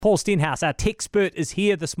Paul Stenhouse, our tech expert, is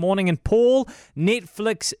here this morning. And Paul,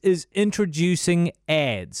 Netflix is introducing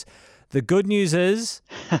ads. The good news is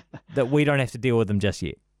that we don't have to deal with them just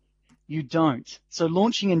yet. You don't. So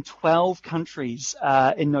launching in 12 countries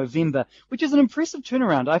in November, which is an impressive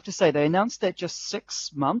turnaround, I have to say. They announced that just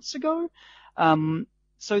 6 months ago.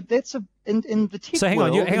 So that's in the tech So hang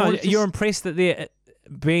world. on. You're impressed that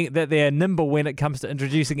they're nimble when it comes to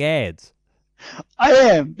introducing ads? I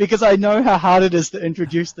am, because I know how hard it is to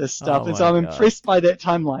introduce this stuff, and so I'm impressed by that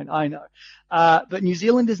timeline. I know. But New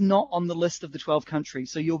Zealand is not on the list of the 12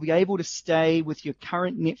 countries, so you'll be able to stay with your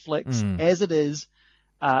current Netflix as it is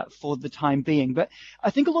for the time being. But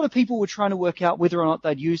I think a lot of people were trying to work out whether or not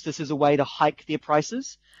they'd use this as a way to hike their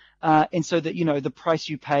prices. And so that, the price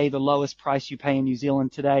you pay, the lowest price you pay in New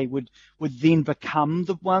Zealand today would then become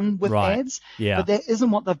the one with ads. Yeah. But that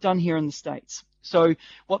isn't what they've done here in the States. So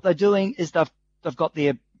what they're doing is they've got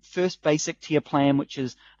their first basic tier plan, which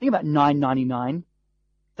is I think about $9.99.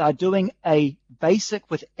 They're doing a basic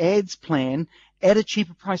with ads plan at a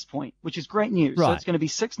cheaper price point, which is great news. Right. So it's going to be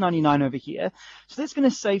 $6.99 over here. So that's going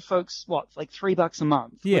to save folks, like $3 a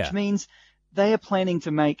month, which means they are planning to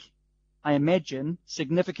make, I imagine,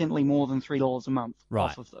 significantly more than $3 a month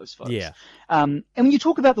off of those folks. Yeah. And when you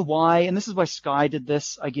talk about the why, and this is why Sky did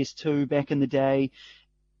this, I guess, too, back in the day,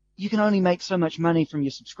 you can only make so much money from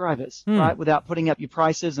your subscribers, right, without putting up your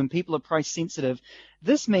prices, and people are price sensitive.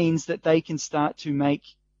 This means that they can start to make,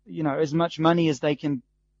 as much money as they can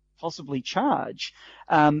possibly charge.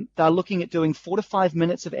 They're looking at doing 4 to 5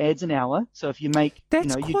 minutes of ads an hour. So if you make,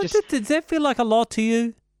 does that feel like a lot to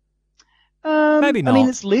you? Maybe not. I mean,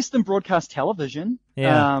 it's less than broadcast television.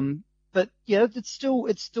 Yeah. But yeah, it's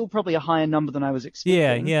still probably a higher number than I was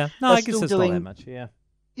expecting. Yeah. No, I guess it's not that much. Yeah.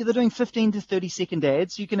 Yeah, they're doing 15 to 30-second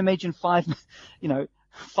ads. You can imagine 5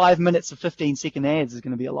 minutes of 15-second ads is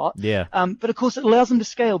going to be a lot. Yeah. But of course, it allows them to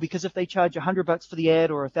scale, because if they charge $100 for the ad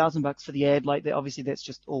or $1,000 for the ad, obviously that's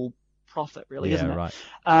just all profit, really, isn't it? Right.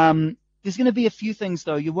 There's going to be a few things,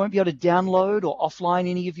 though. You won't be able to download or offline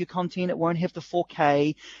any of your content. It won't have the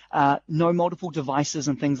 4K, no multiple devices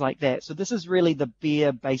and things like that. So this is really the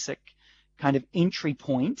bare basic kind of entry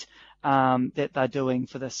point that they're doing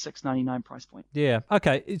for the $6.99 price point. Yeah.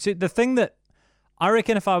 Okay. So the thing that I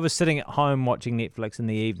reckon, if I was sitting at home watching Netflix in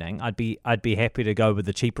the evening, I'd be happy to go with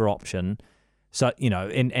the cheaper option. So,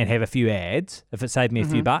 and have a few ads. If it saved me a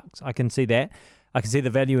few bucks, I can see that. I can see the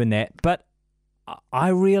value in that. But I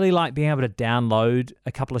really like being able to download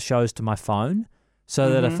a couple of shows to my phone, so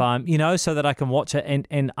that if I'm, so that I can watch it,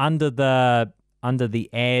 and under the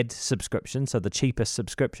ad subscription, so the cheapest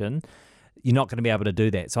subscription, you're not going to be able to do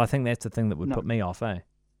that. So I think that's the thing that would put me off, eh?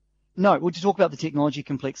 No, we'll just talk about the technology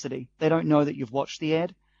complexity. They don't know that you've watched the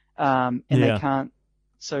ad, and they can't.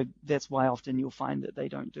 So that's why often you'll find that they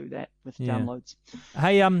don't do that with downloads.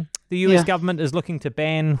 Hey, the US government is looking to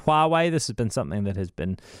ban Huawei. This has been something that has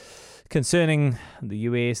been concerning the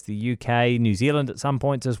US, the UK, New Zealand at some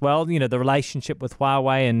points as well. The relationship with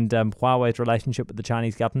Huawei and Huawei's relationship with the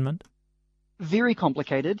Chinese government. Very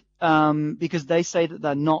complicated, because they say that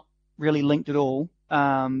they're not really linked at all,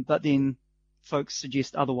 but then folks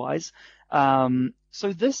suggest otherwise.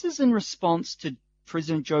 So this is in response to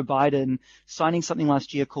President Joe Biden signing something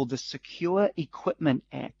last year called the Secure Equipment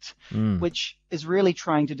Act, which is really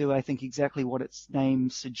trying to do, I think, exactly what its name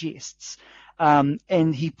suggests.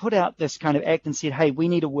 And he put out this kind of act and said, hey, we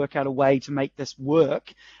need to work out a way to make this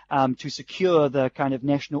work, to secure the kind of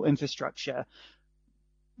national infrastructure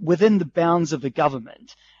within the bounds of the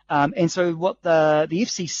government. And so what the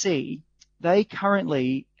FCC, they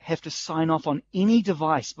currently have to sign off on any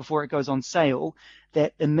device before it goes on sale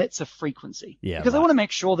that emits a frequency. Because they want to make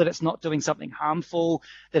sure that it's not doing something harmful,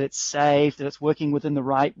 that it's safe, that it's working within the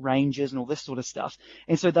right ranges and all this sort of stuff.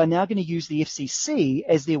 And so they're now going to use the FCC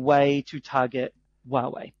as their way to target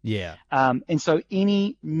Huawei. Yeah. And so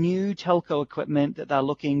any new telco equipment that they're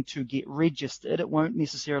looking to get registered, it won't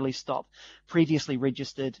necessarily stop previously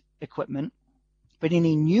registered equipment. But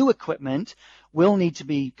any new equipment will need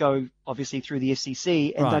to go obviously through the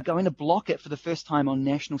FCC, and they're going to block it for the first time on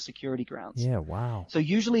national security grounds. Yeah, wow. So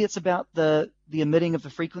usually it's about the emitting of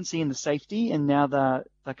the frequency and the safety, and now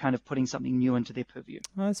they're kind of putting something new into their purview.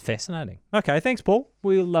 Oh, that's fascinating. Okay, thanks, Paul.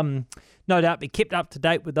 We'll no doubt be kept up to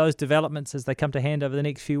date with those developments as they come to hand over the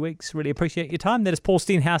next few weeks. Really appreciate your time. That is Paul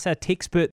Stenhouse, our tech expert.